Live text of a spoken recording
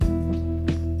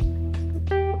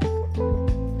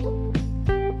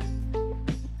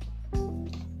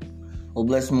Well,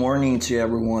 blessed morning to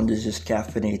everyone. This is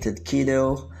Caffeinated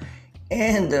Keto,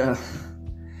 and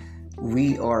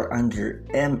we are under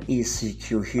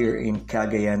MECQ here in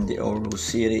Cagayan de Oro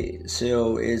City.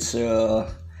 So it's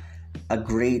a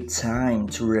great time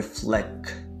to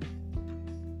reflect.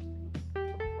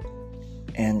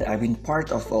 And I've been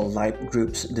part of a Life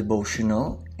Groups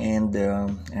devotional, and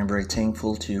I'm very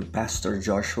thankful to Pastor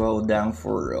Joshua Odang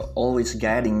for always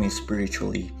guiding me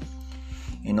spiritually.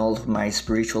 And all of my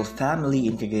spiritual family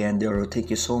in Cagayan de Oro, thank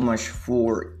you so much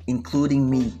for including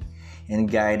me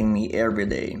and guiding me every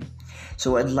day.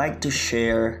 So I'd like to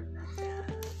share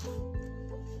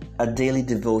a daily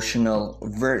devotional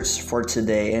verse for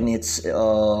today, and it's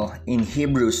in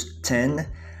Hebrews 10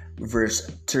 verse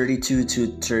 32 to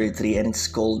 33, and it's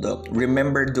called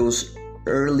remember those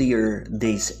earlier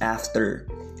days after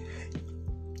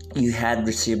you had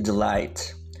received the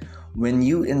light, when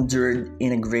you endured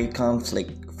in a great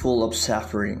conflict full of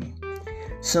suffering.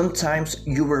 Sometimes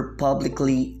you were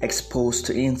publicly exposed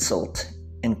to insult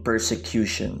and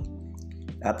persecution.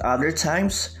 At other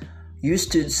times, you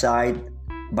stood side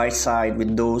by side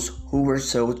with those who were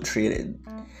so treated.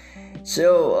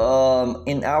 So,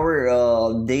 in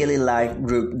our daily life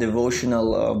group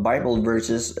devotional Bible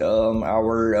verses,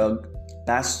 our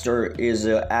pastor is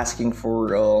asking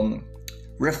for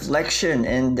reflection,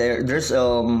 and there's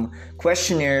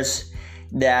questionnaires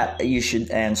that you should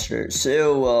answer.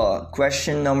 So,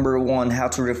 question number 1: how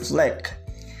to reflect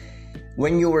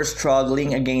when you were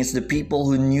struggling against the people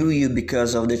who knew you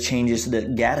because of the changes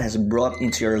that God has brought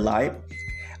into your life.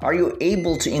 Are you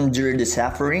able to endure the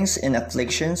sufferings and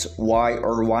afflictions? Why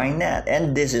or why not?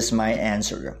 And this is my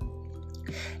answer.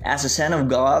 As a son of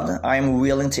God, I am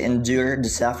willing to endure the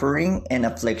suffering and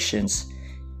afflictions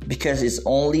because it's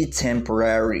only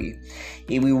temporary.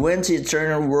 If we went to the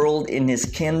eternal world in His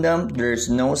kingdom, there's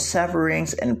no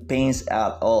sufferings and pains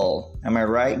at all. Am I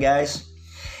right, guys?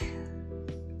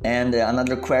 And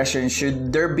another question: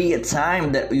 should there be a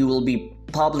time that you will be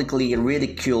publicly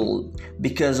ridiculed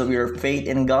because of your faith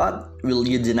in God? Will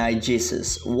you deny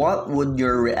Jesus? What would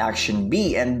your reaction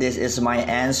be? And this is my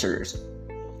answers.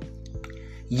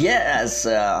 Yes,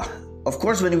 of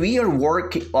course, when we are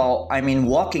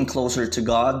walking closer to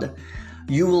God,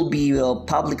 you will be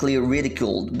publicly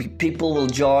ridiculed. People will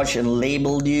judge and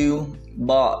label you.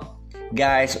 But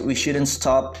guys, we shouldn't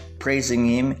stop praising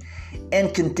Him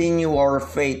and continue our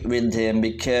faith with Him,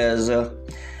 because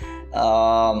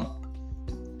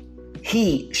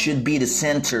He should be the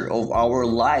center of our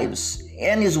lives,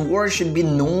 and His word should be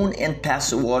known and passed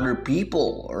to other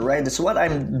people. Alright, that's what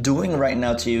I'm doing right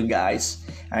now to you guys.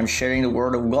 I'm sharing the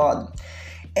word of God.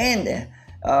 And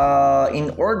in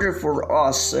order for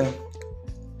us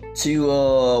to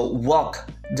walk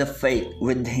the faith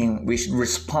with Him, we should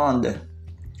respond.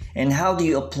 And how do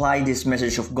you apply this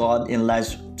message of God in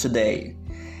life today?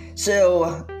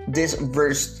 So this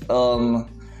verse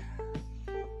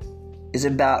is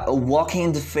about walking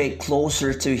in the faith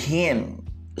closer to Him.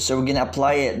 So we're gonna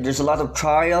apply it. There's a lot of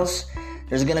trials.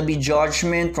 There's gonna be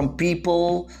judgment from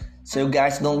people. So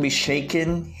guys, don't be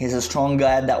shaken. He's a strong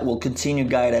God that will continue to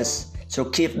guide us. So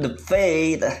keep the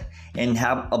faith and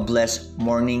have a blessed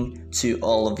morning to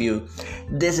all of you.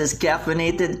 This is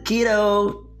Caffeinated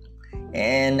Keto,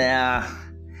 and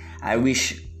I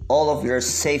wish all of your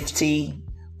safety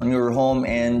on your home,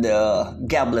 and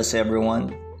God bless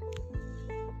everyone.